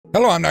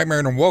Hello, I'm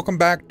Nightmaaron and welcome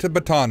back to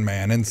Baton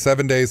Man in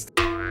 7 days.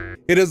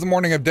 It is the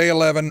morning of day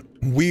 11.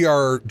 We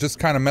are just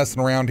kind of messing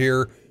around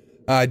here.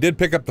 I did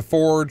pick up the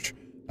forge.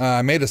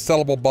 I made a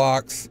sellable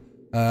box.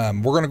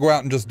 We're going to go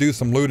out and just do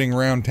some looting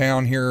around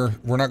town here.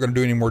 We're not going to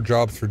do any more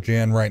jobs for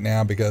Jen right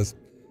now because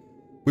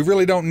we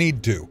really don't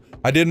need to.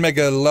 I did make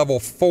a level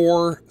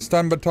 4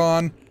 stun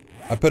baton.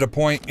 I put a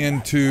point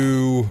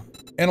into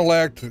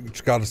intellect,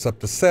 which got us up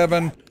to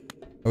 7,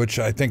 which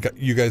I think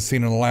you guys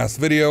seen in the last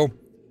video.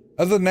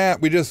 Other than that,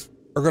 we just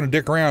are going to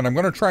dick around. I'm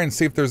going to try and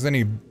see if there's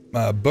any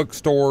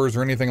bookstores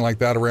or anything like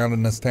that around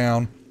in this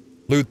town.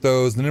 Loot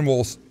those, and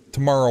then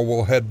tomorrow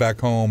we'll head back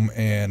home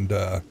and,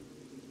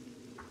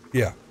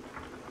 yeah,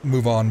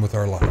 move on with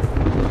our life.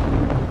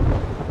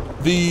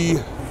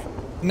 The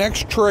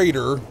next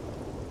trader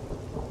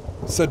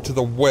said to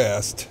the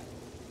west,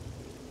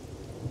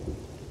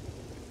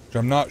 which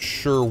I'm not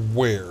sure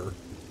where.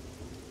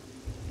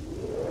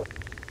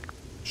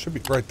 Should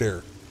be right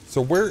there.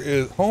 So where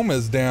is home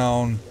is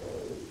down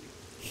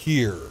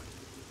here.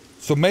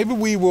 So maybe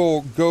we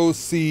will go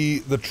see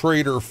the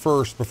trader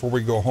first before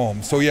we go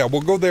home. So yeah, we'll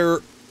go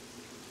there,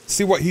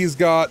 see what he's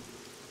got,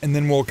 and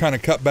then we'll kind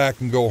of cut back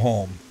and go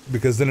home,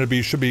 because then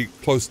should be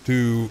close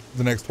to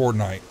the next horde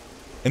night.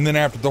 And then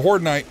after the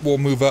horde night, we'll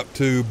move up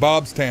to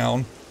Bob's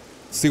town,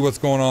 see what's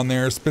going on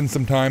there, spend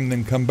some time, and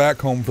then come back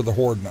home for the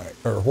horde night,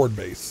 or horde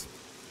base.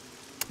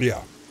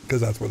 Yeah,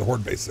 because that's where the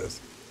horde base is.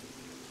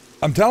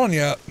 I'm telling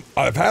you,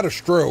 I've had a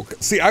stroke.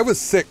 See, I was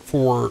sick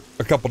for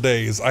a couple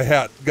days.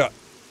 I got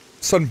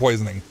sun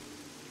poisoning,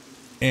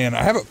 and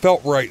I haven't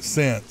felt right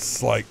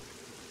since. Like,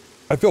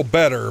 I feel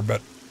better,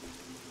 but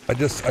I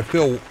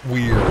feel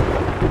weird.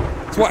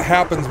 It's what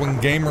happens when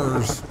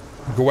gamers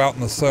go out in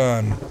the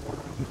sun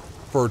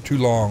for too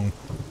long.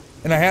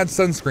 And I had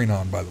sunscreen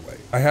on, by the way.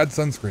 I had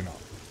sunscreen on,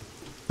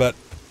 but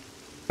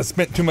I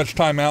spent too much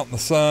time out in the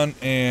sun,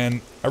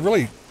 and I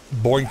really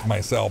boinked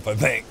myself, I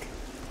think.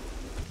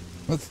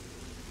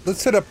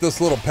 Let's hit up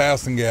this little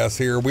passing gas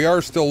here. We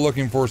are still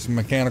looking for some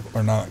mechanical,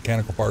 or not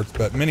mechanical parts,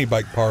 but mini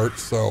bike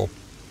parts, so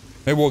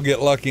maybe we'll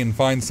get lucky and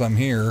find some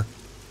here.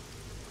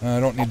 I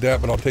don't need that,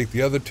 but I'll take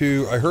the other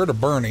two. I heard a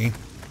Bernie.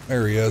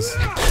 There he is.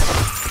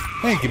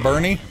 Thank you,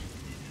 Bernie.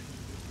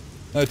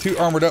 2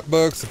 armored up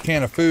books, a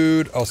can of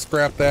food. I'll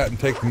scrap that and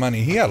take the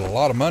money. He had a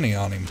lot of money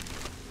on him.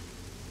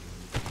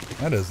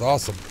 That is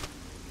awesome.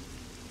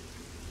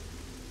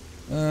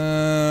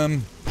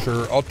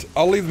 Sure.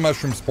 I'll leave the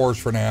mushroom spores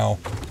for now.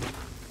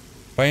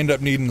 If I end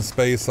up needing the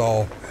space,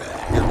 I'll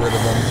get rid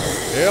of them.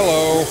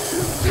 Hello.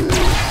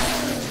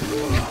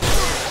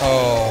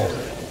 Oh,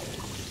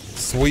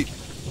 sweet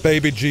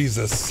baby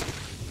Jesus.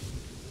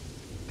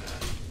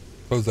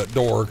 Close that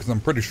door, because I'm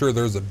pretty sure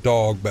there's a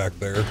dog back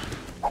there.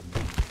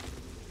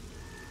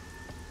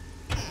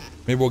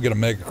 Maybe we'll get a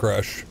Mega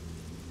Crush.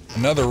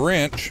 Another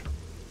wrench.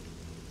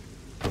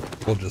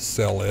 We'll just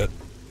sell it.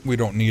 We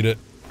don't need it.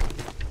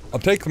 I'll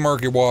take the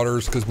murky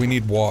waters, because we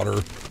need water.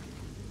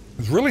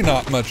 There's really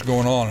not much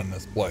going on in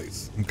this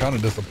place. I'm kind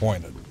of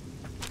disappointed.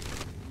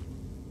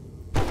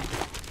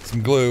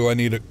 Some glue.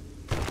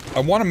 I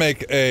want to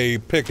make a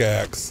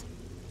pickaxe.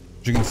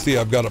 As you can see,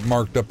 I've got it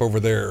marked up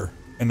over there.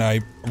 And I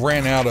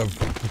ran out of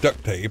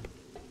duct tape.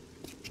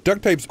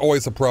 Duct tape's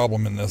always a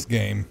problem in this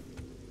game.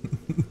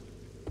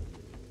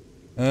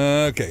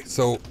 Okay,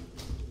 so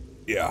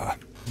yeah,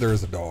 there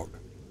is a dog.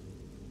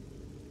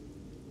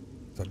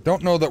 So I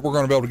don't know that we're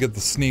going to be able to get the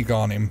sneak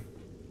on him.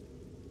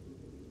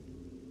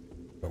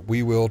 But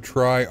we will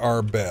try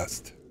our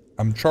best.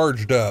 I'm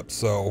charged up,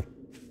 so.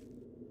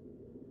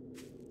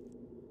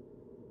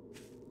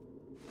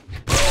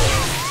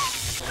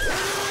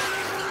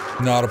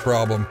 Not a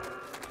problem.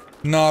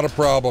 Not a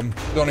problem.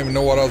 Don't even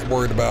know what I was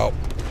worried about.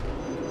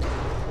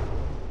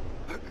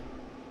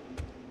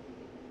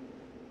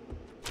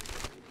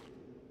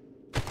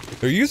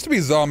 There used to be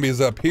zombies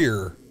up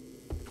here.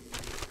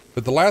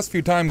 But the last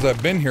few times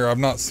I've been here, I've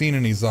not seen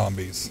any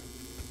zombies.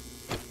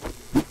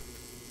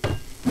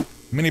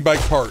 Mini bike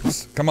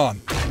parts. Come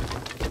on.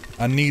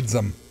 I need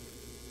them.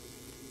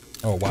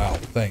 Oh, wow.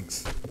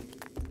 Thanks.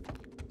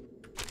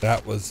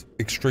 That was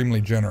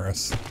extremely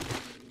generous.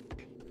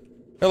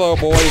 Hello,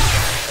 boy.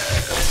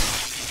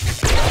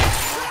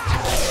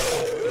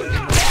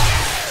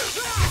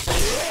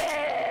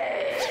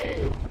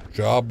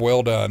 Job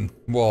well done.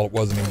 Well, it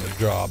wasn't even a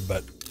job,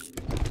 but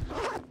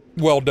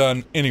well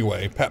done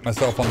anyway. Pat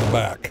myself on the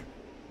back.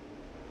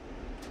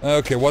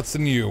 Okay, what's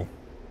in you?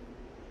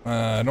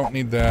 I don't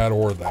need that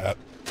or that.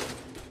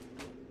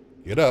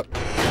 Get up.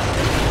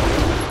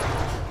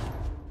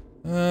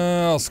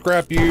 I'll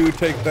scrap you,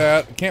 take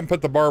that. Can't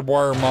put the barbed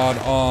wire mod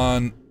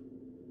on.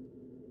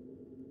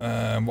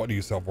 What do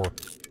you sell for?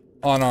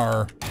 On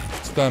our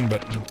stun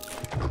button.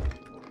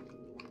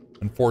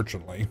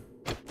 Unfortunately.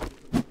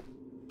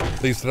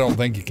 At least I don't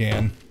think you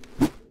can.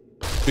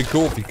 Be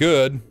cool if you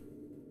could.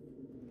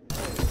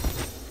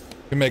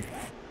 You can make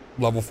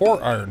level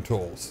 4 iron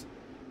tools.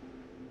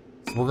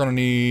 So we're gonna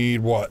need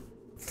what?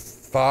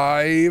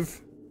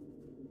 5?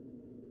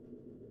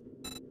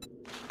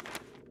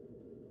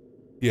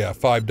 Yeah,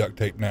 5 duct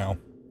tape now.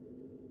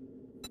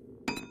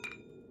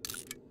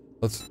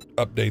 Let's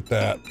update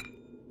that.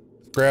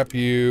 Scrap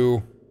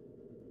you.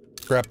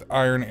 Scrap the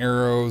iron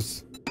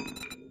arrows.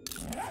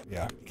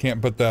 Yeah,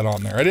 can't put that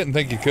on there. I didn't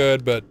think you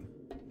could, but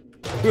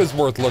it was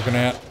worth looking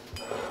at.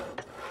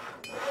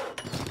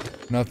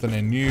 Nothing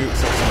in you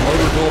except some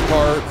motor tool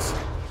parts.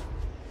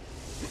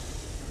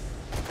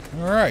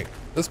 Alright,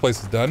 this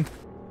place is done.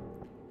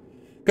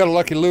 Got a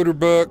lucky looter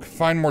book.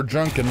 Find more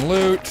junk and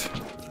loot.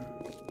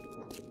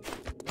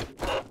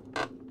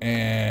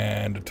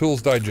 And a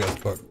tools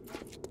digest book.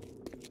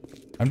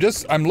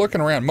 I'm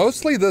looking around.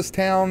 Mostly this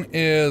town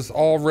is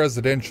all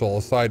residential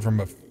aside from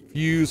a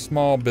few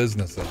small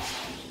businesses.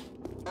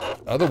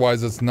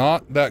 Otherwise, it's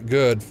not that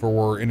good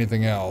for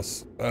anything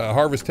else.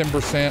 Harvest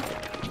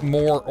 10%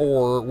 more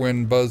ore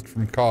when buzzed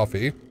from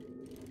coffee.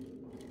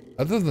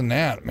 Other than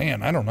that,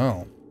 man, I don't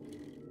know.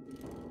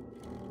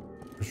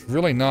 There's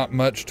really not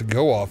much to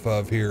go off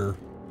of here.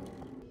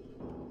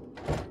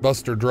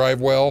 Buster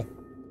drive well.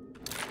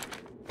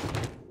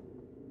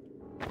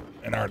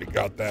 And I already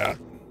got that.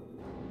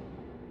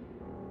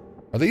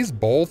 Are these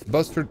both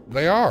Buster?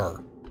 They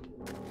are.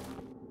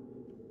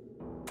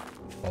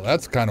 Well,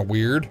 that's kind of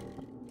weird.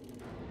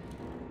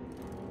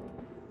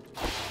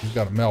 He's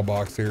got a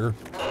mailbox here.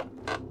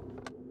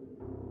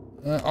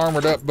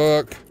 Armored up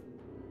book.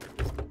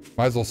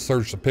 Might as well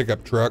search the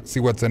pickup truck,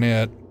 see what's in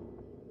it.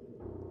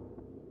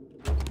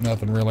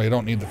 Nothing really. I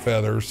don't need the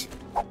feathers.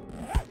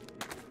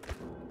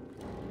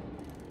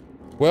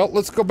 Well,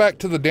 let's go back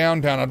to the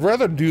downtown. I'd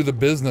rather do the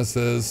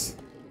businesses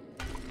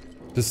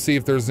to see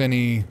if there's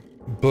any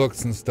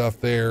books and stuff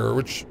there,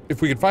 which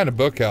if we could find a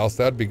book house,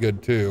 that'd be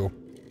good too.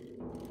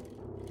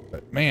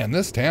 But man,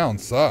 this town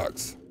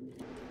sucks.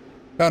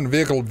 Found a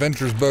vehicle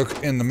adventures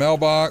book in the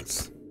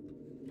mailbox.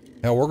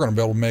 Hell, we're gonna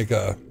be able to make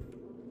a...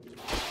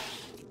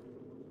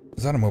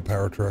 Is that a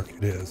Mo-Power truck?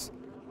 It is.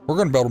 We're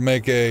gonna be able to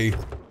make a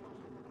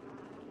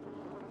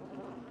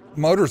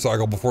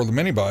motorcycle before the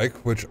mini bike,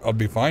 which I'll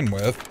be fine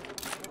with.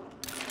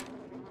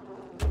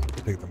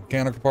 Take the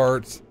mechanical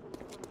parts.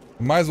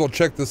 Might as well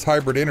check this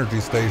hybrid energy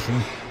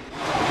station.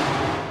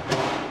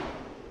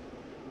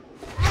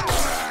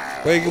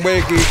 Wakey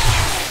wakey.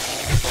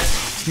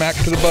 Smack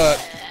to the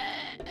butt.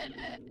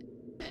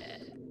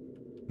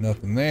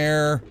 Nothing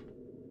there.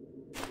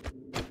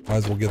 Might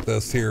as well get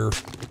this here.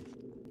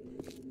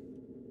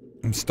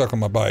 I'm stuck on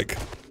my bike.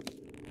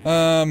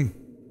 I'll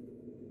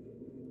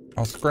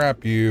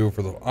scrap you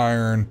for the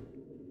iron.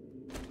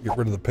 Get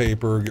rid of the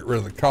paper. Get rid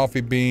of the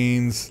coffee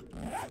beans.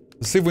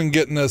 Let's see if we can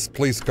get in this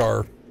police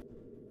car.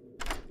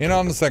 In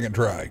on the second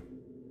try.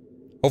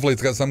 Hopefully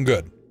it's got something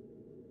good.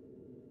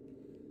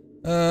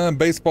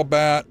 Baseball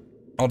bat.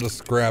 I'll just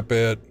scrap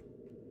it.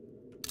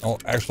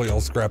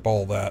 I'll scrap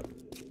all that.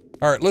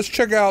 Alright, let's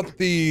check out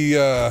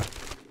the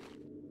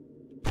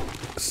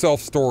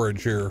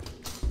self-storage here.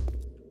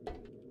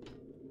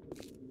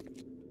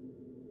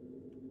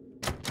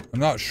 I'm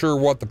not sure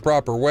what the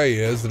proper way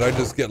is. Did I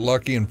just get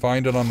lucky and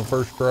find it on the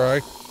first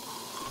try?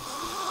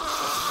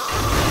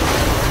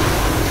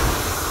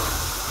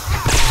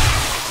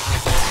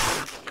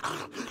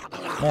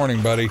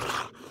 Morning, buddy.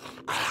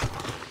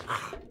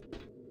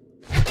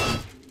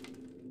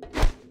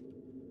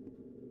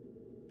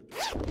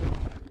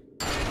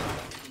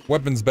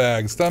 Weapons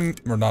bag,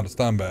 or not a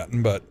stun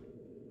baton, but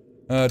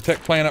Tech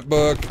Planet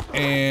book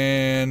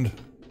and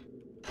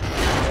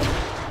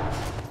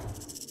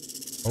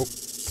oh,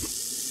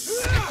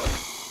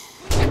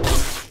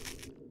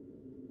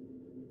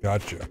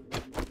 gotcha.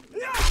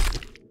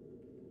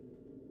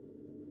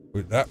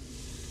 Wait,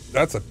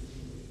 that's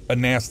a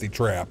nasty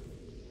trap.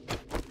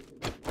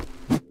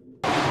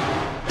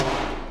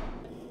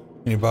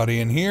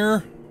 Anybody in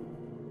here?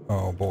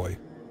 Oh boy,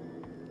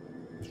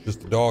 it's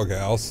just a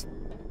doghouse.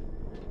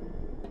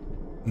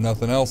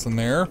 Nothing else in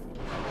there.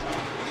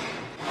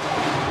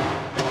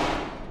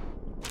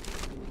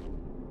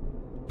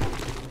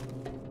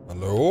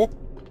 Hello?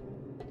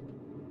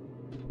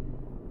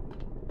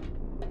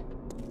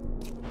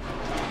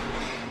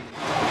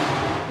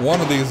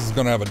 One of these is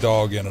gonna have a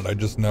dog in it, I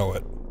just know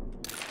it.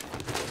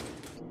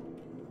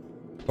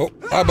 Oh,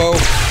 bye, Bo.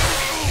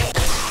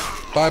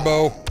 Bye,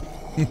 Bo.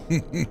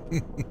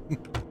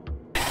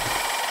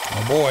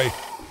 Oh boy.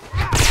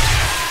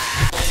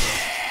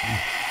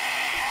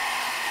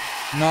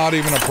 Not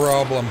even a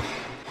problem.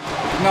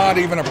 Not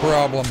even a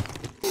problem.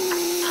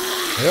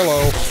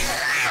 Hello.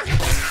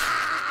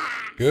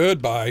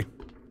 Goodbye.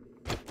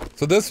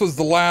 So this was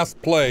the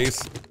last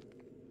place.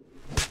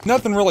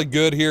 Nothing really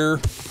good here.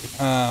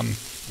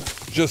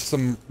 Just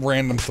some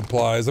random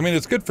supplies. I mean,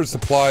 it's good for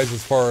supplies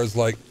as far as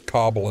like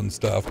cobble and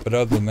stuff, but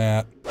other than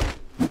that,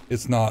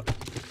 it's not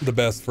the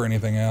best for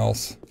anything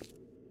else.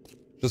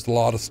 Just a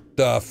lot of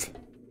stuff.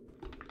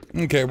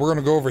 Okay, we're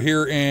gonna go over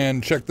here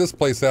and check this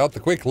place out, the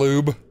Quick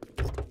Lube.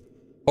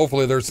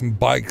 Hopefully there's some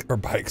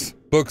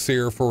books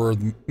here for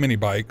the mini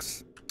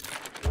bikes.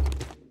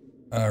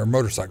 Or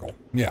motorcycle.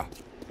 Yeah,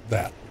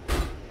 that.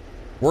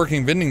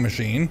 Working vending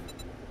machine.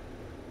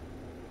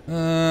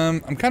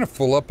 I'm kind of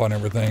full up on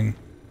everything.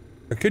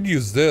 I could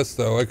use this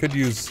though. I could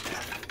use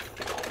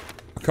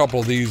a couple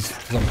of these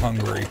because I'm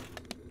hungry.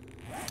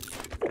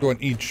 Go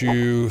and eat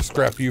you,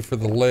 scrap you for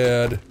the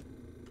lead.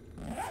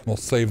 We'll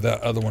save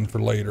that other one for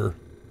later.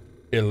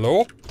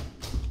 Hello?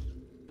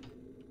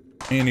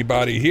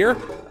 Anybody here?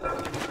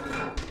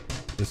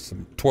 Just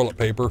some toilet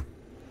paper.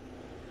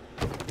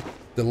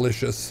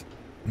 Delicious.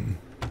 Where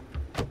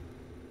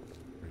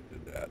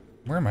did that?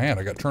 Where am I at?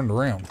 I got turned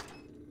around.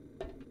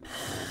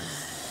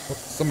 Oh,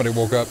 somebody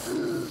woke up.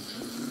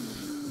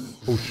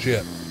 Oh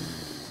shit.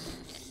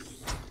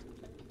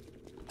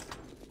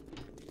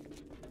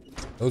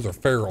 Those are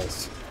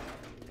ferals.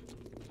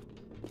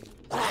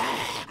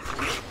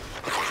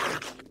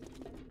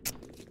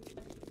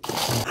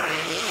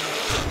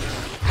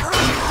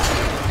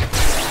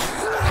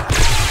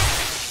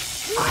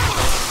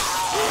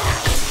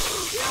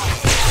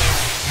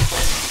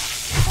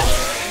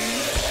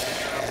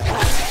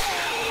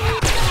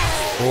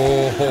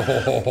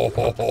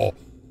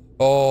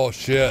 Oh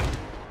shit.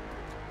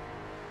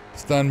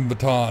 Stun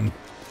Baton.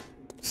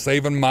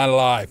 Saving my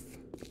life.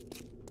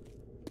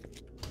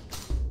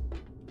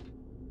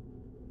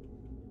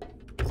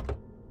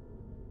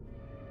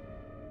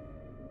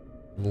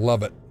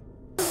 Love it.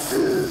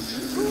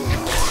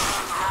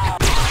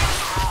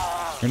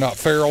 You're not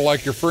feral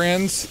like your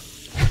friends?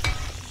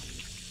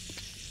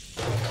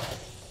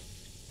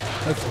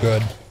 That's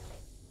good.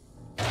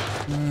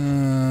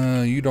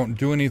 You don't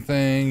do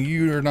anything.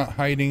 You're not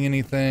hiding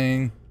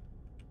anything.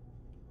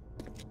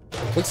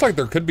 Looks like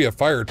there could be a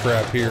fire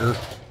trap here.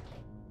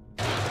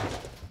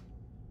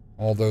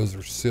 All those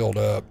are sealed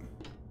up.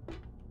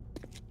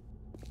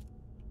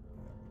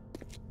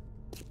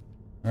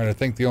 Alright, I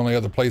think the only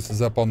other place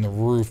is up on the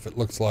roof, it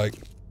looks like.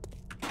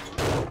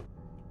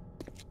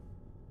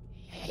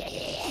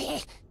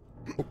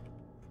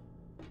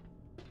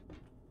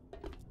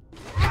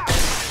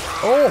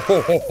 Oh!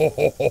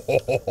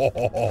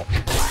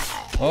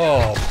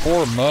 Oh,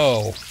 poor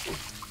Mo.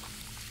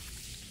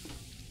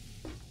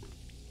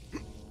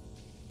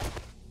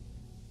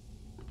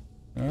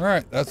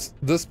 Alright, that's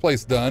this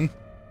place done.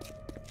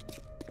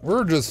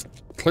 We're just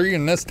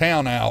clearing this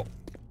town out.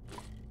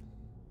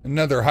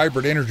 Another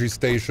hybrid energy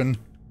station.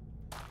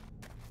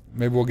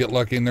 Maybe we'll get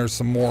lucky and there's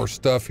some more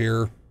stuff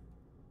here.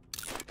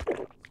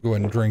 Go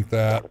ahead and drink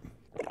that.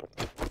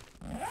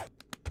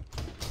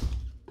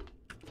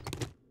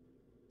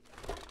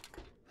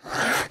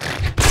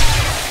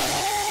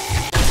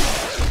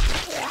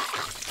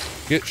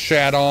 Get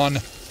shat on.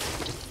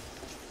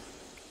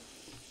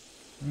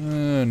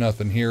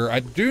 Nothing here.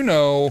 I do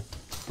know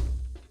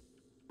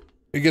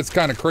it gets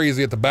kind of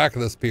crazy at the back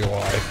of this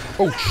POI.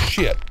 Oh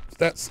shit.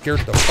 That scared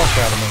the fuck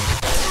out of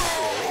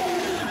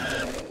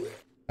me.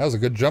 That was a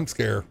good jump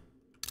scare.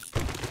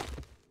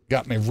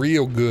 Got me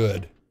real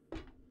good.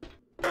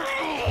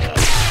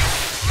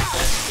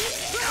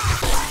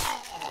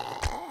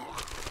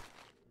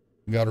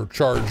 Got her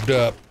charged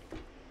up.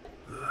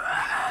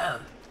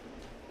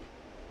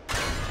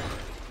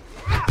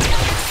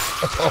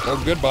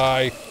 Oh,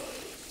 goodbye.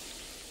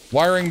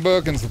 Wiring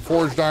book and some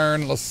forged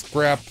iron. Let's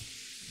scrap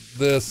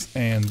this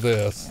and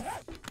this.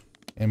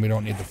 And we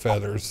don't need the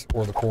feathers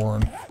or the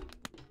corn.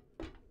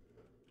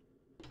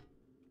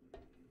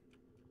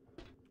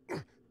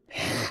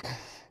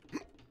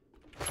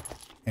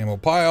 Ammo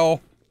pile.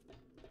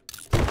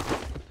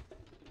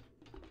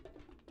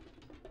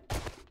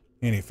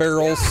 Any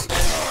ferals?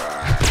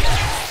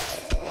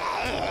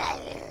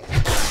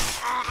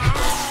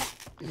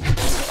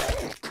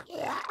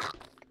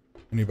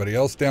 Anybody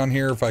else down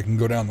here? If I can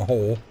go down the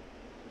hole.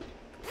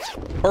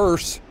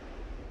 Purse.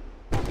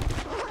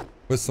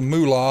 With some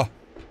moolah.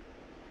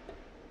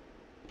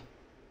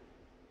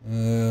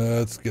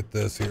 Let's get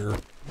this here.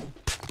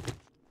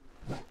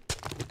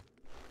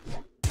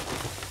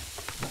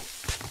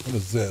 What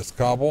is this?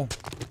 Cobble?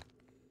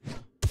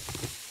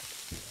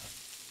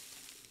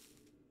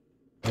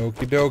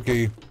 Okie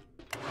dokie.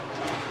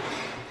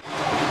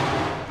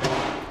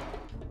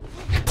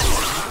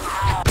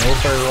 No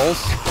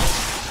ferals.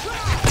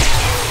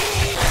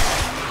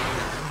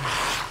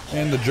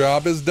 And the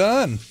job is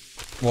done.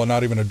 Well,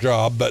 not even a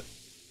job, but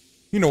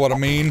you know what I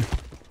mean.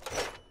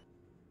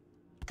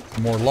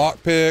 More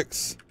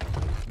lockpicks.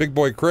 Big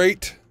boy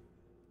crate.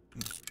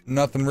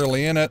 Nothing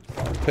really in it.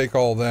 I'll take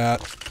all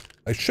that.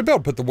 I should be able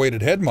to put the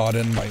weighted head mod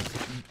in my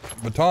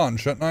Baton,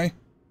 shouldn't I?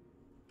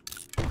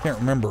 Can't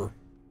remember.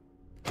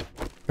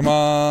 Come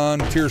on,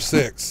 tier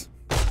 6.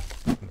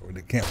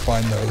 We can't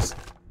find those.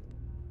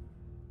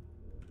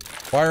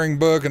 Wiring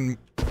book and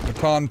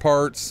Baton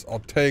parts. I'll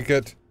take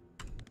it.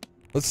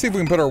 Let's see if we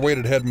can put our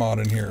weighted head mod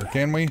in here.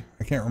 Can we?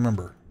 I can't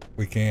remember.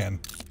 We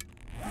can.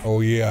 Oh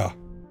yeah.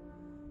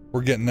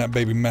 We're getting that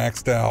baby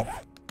maxed out.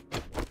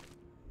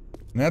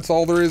 And that's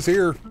all there is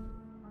here.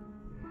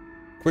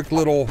 Quick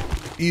little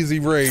easy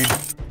raid. I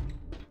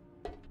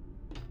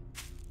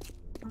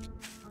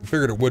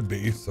figured it would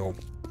be, so.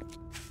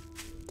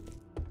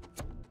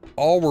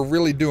 All we're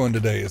really doing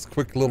today is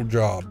quick little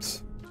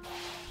jobs.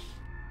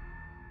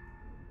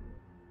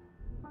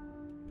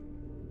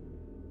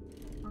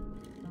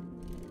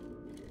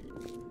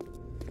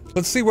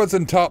 Let's see what's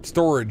in top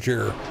storage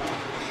here.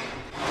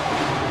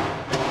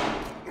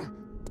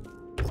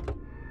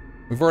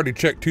 We've already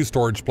checked 2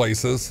 storage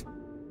places.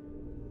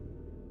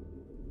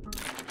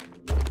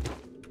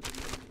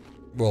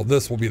 Well,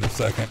 this will be the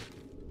second.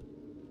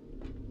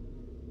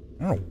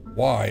 I don't know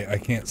why I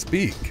can't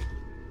speak.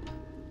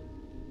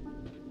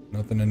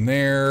 Nothing in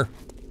there.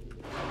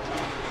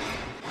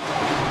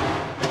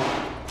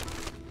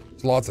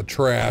 There's lots of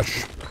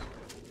trash.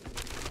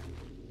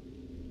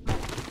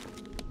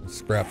 Let's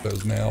scrap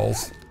those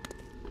nails.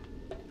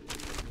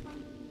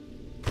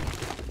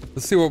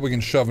 Let's see what we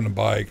can shove in a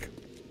bike.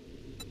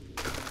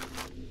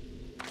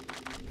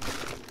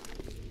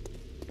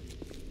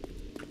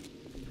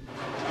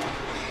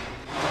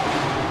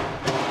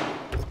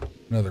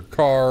 Another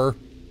car.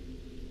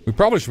 We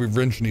probably should be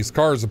wrenching these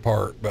cars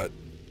apart, but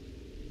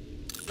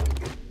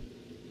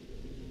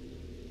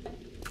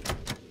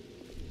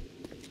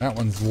that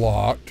one's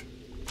locked.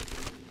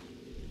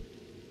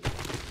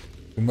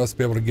 We must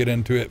be able to get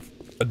into it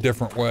a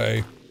different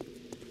way.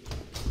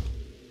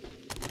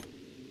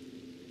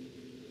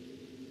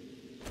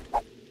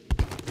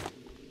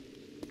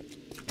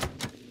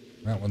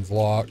 That one's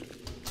locked.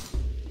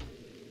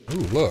 Ooh,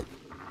 look.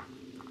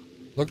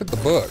 Look at the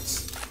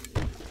books.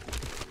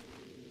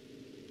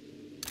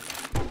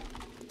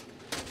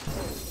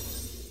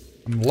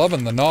 I'm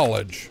loving the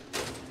knowledge.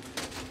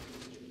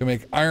 Can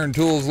make iron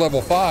tools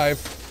level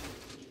 5.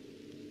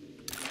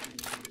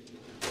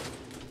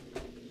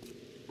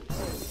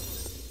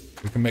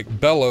 We can make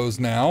bellows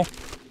now.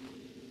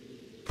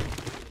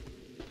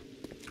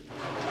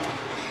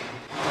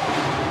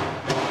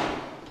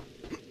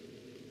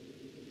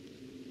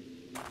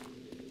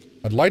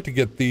 I'd like to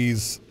get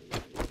these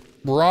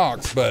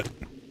rocks, but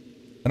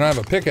I don't have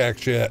a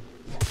pickaxe yet.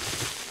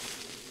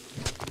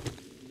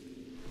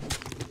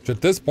 Which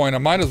at this point, I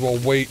might as well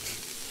wait.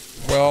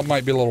 Well, it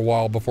might be a little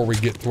while before we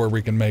get to where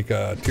we can make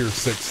tier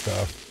 6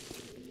 stuff.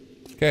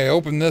 Okay,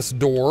 open this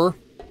door.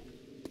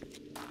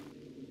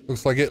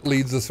 Looks like it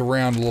leads us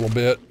around a little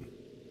bit.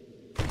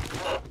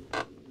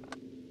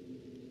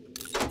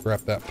 Grab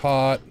that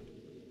pot.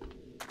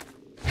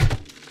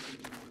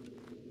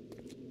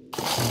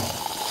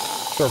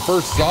 It's our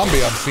first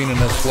zombie I've seen in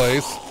this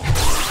place.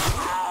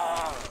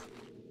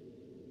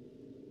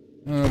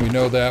 We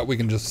know that. We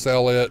can just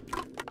sell it.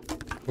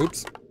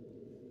 Oops.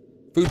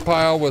 Food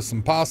pile with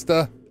some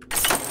pasta.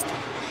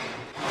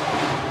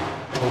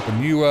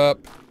 Open you up.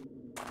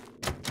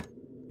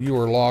 You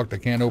are locked. I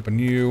can't open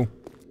you.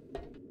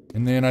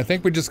 And then I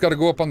think we just got to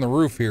go up on the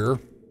roof here.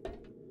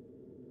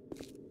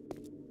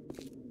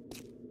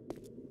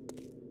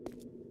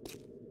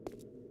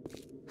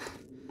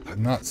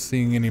 I'm not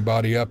seeing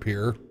anybody up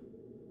here.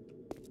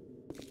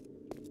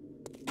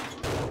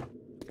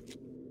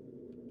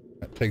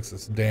 That takes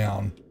us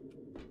down.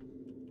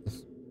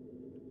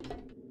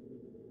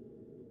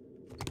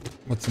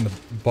 What's in the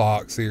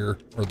box here?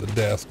 Or the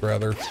desk,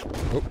 rather.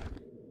 Oh.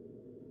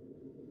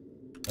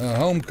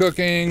 Home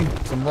cooking.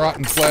 Some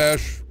rotten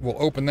flesh. We'll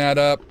open that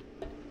up.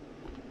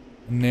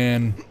 And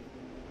then...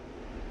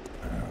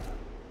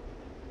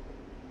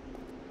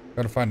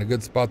 gotta find a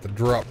good spot to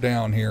drop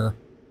down here.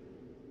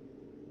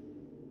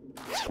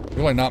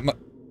 Really not much...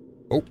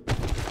 Oh.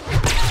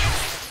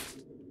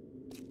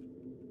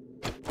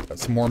 Got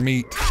some more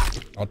meat.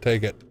 I'll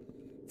take it.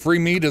 Free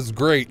meat is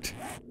great.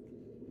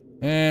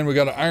 And we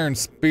got an iron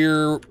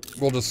spear.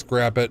 We'll just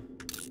scrap it.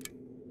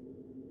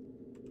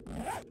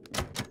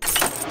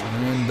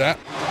 And that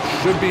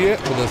should be it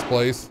for this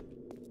place.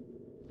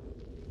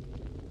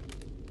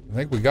 I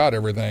think we got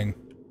everything.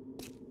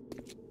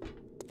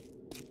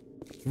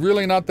 It's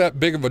really not that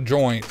big of a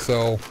joint,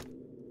 so...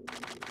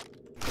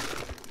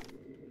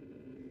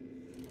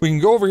 we can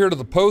go over here to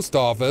the post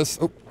office.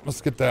 Oh,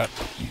 let's get that.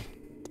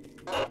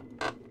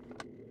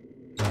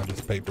 No,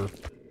 just paper.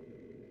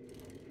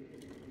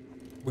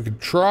 We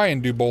could try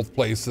and do both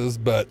places,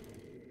 but...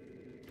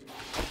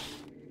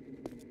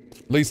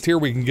 at least here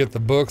we can get the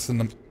books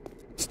and the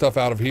stuff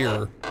out of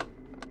here.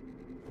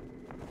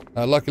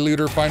 Lucky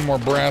looter, find more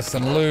brass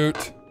and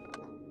loot.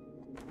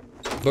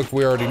 Book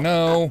we already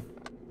know.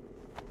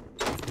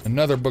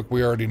 Another book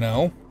we already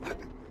know.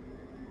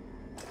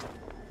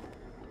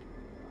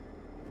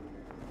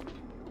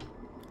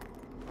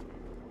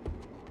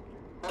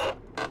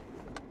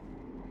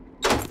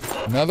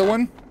 Another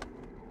one.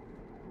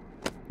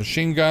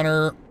 Machine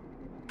gunner.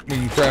 We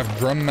can craft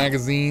drum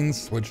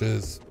magazines, which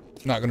is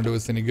not going to do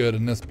us any good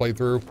in this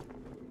playthrough.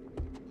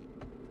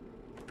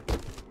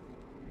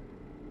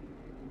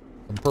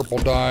 Some purple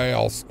dye,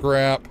 I'll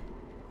scrap.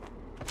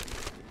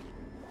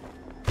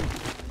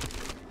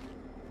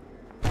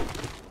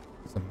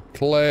 Some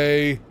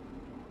clay.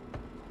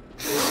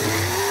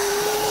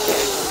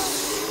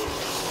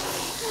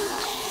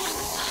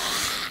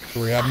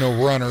 So we have no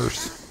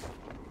runners.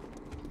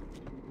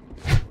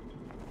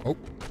 Oh.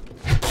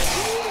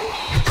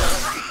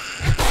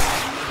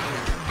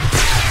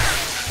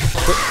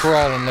 Quit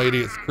crawling,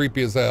 lady. It's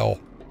creepy as hell.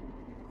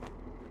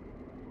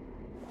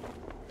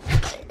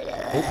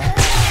 Oh.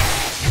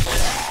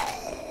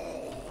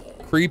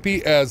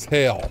 Creepy as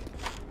hell.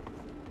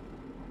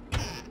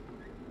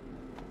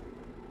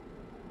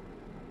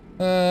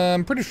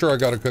 I'm pretty sure I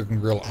got a cook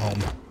and grill at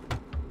home.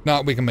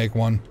 Not, we can make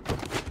one.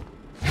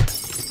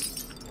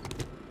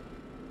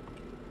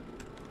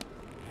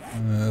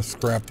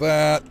 Scrap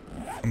that.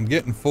 I'm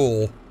getting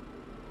full.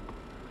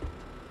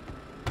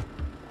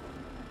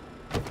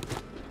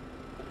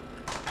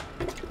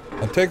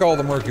 I'll take all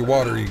the murky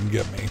water you can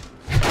give me.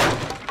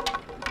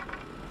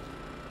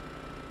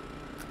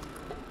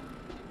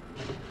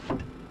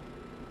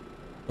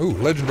 Ooh,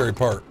 legendary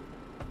part.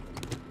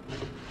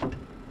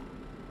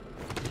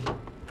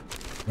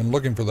 Been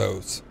looking for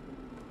those.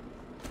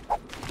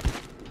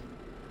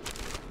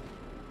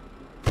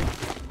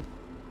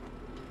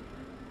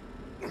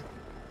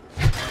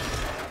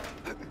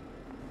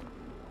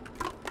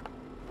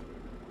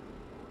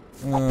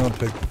 I'll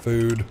take the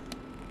food.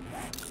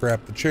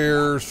 Scrap the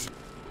chairs.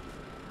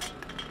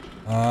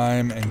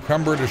 I'm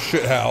encumbered as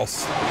shit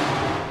house.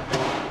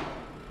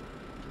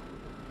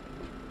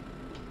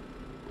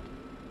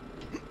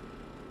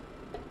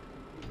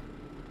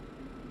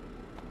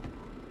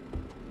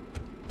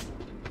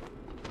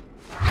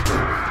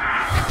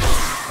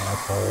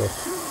 Asshole.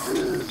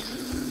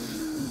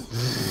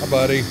 Hi,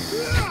 buddy.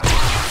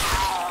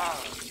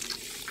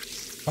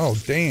 Oh,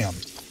 damn.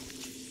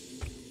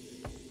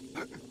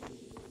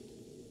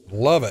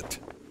 Love it.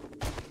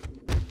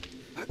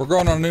 We're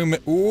going on a new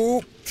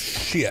ooh,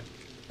 shit.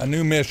 A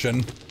new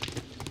mission.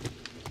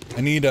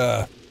 I need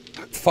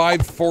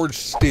 5 forged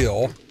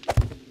steel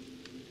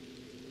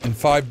and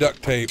 5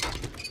 duct tape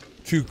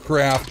to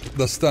craft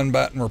the stun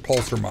baton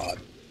repulsor mod.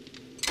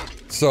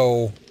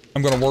 So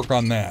I'm going to work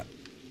on that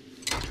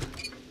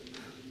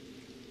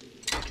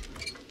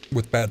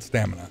with bad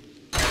stamina.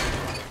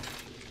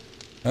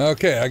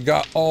 Okay, I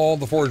got all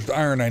the forged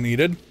iron I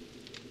needed.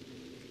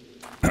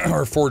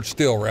 Or forged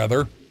steel,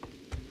 rather.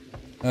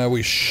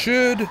 We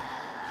should...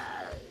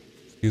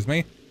 Excuse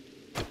me.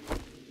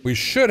 We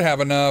should have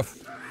enough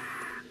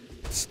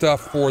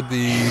stuff for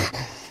the...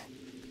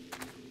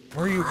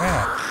 Where are you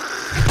at?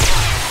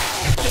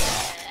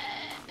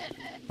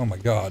 Oh my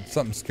god,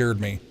 something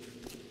scared me.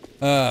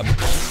 For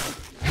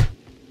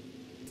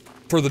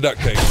the duct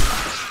tape.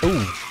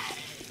 Ooh.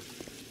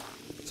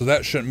 So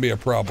that shouldn't be a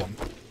problem.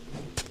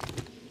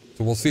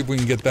 So we'll see if we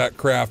can get that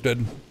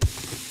crafted.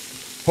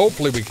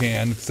 Hopefully we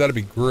can, because that'd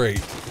be great.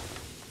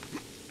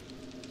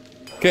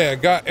 Okay, I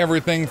got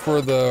everything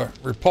for the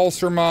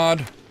repulsor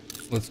mod.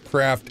 Let's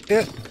craft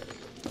it.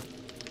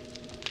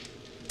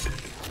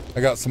 I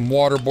got some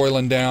water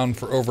boiling down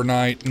for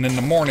overnight, and in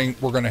the morning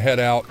we're going to head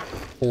out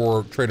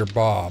for Trader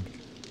Bob.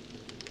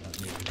 I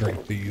need to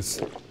drink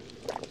these.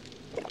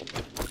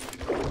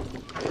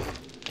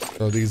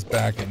 Throw these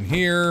back in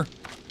here.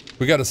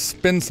 We got to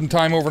spend some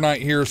time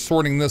overnight here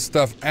sorting this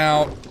stuff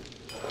out.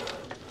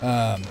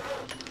 I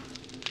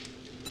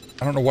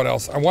don't know what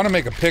else. I want to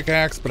make a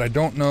pickaxe, but I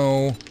don't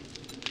know.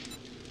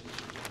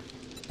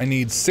 I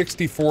need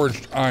 60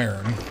 forged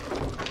iron,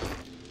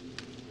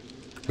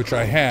 which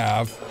I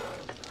have.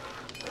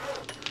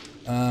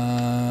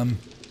 And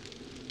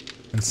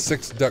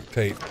 6 duct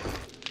tape,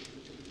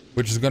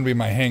 which is going to be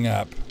my hang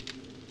up.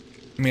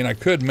 I mean, I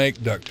could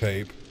make duct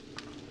tape.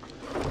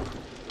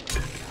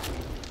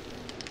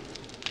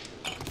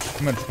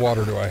 How much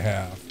water do I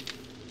have?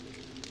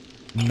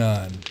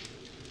 None.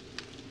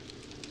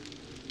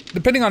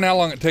 Depending on how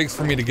long it takes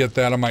for me to get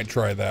that, I might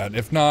try that.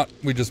 If not,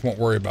 we just won't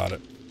worry about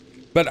it.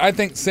 But I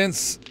think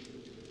since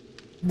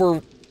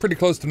we're pretty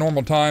close to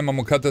normal time, I'm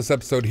gonna cut this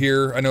episode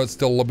here. I know it's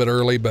still a little bit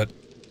early, but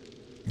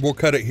we'll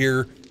cut it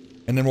here.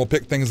 And then we'll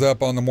pick things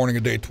up on the morning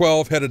of day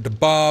 12, headed to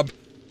Bob,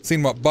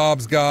 seen what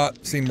Bob's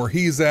got, seen where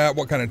he's at,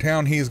 what kind of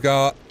town he's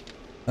got.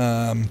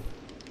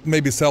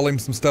 Maybe sell him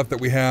some stuff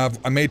that we have.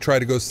 I may try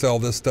to go sell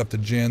this stuff to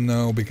Jen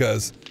though,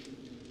 because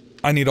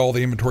I need all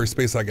the inventory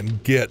space I can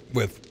get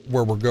with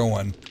where we're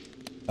going.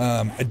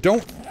 I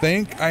don't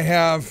think I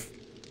have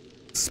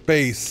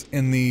space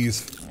in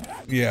these.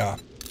 Yeah.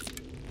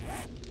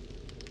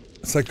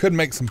 So I could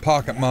make some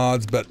pocket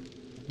mods, but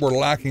we're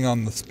lacking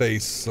on the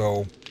space,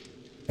 so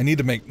I need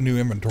to make new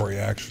inventory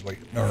actually,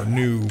 or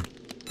new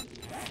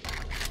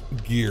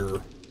gear.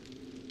 So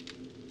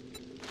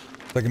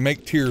I can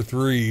make tier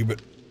 3,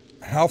 but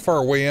how far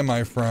away am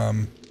I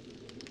from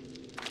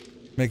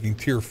making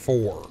tier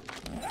 4?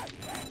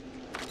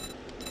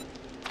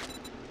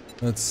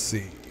 Let's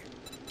see.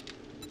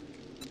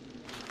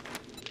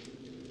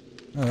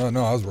 Oh,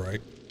 no, I was right.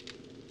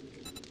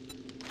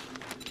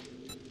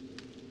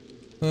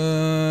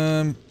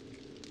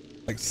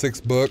 Like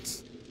 6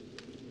 books.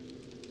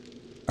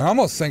 I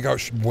almost think I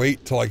should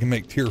wait till I can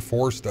make tier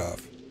 4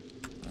 stuff.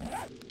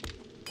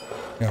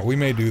 Yeah, we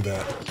may do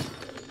that.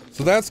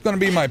 So that's going to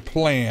be my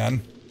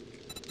plan.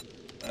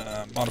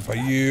 Modify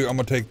you. I'm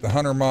going to take the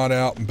hunter mod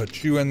out and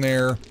put you in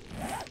there.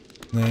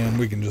 Then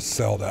we can just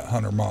sell that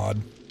hunter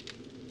mod.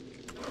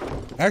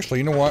 Actually,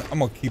 you know what? I'm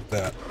going to keep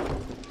that.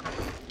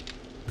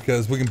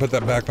 Because we can put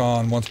that back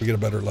on once we get a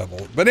better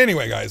level. But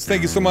anyway, guys,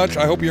 thank you so much.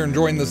 I hope you're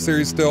enjoying this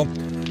series still.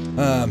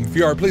 If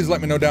you are, please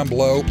let me know down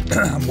below.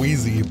 I'm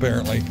wheezy,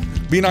 apparently.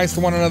 Be nice to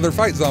one another,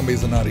 fight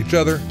zombies and not each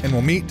other, and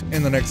we'll meet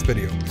in the next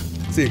video.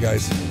 See you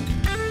guys.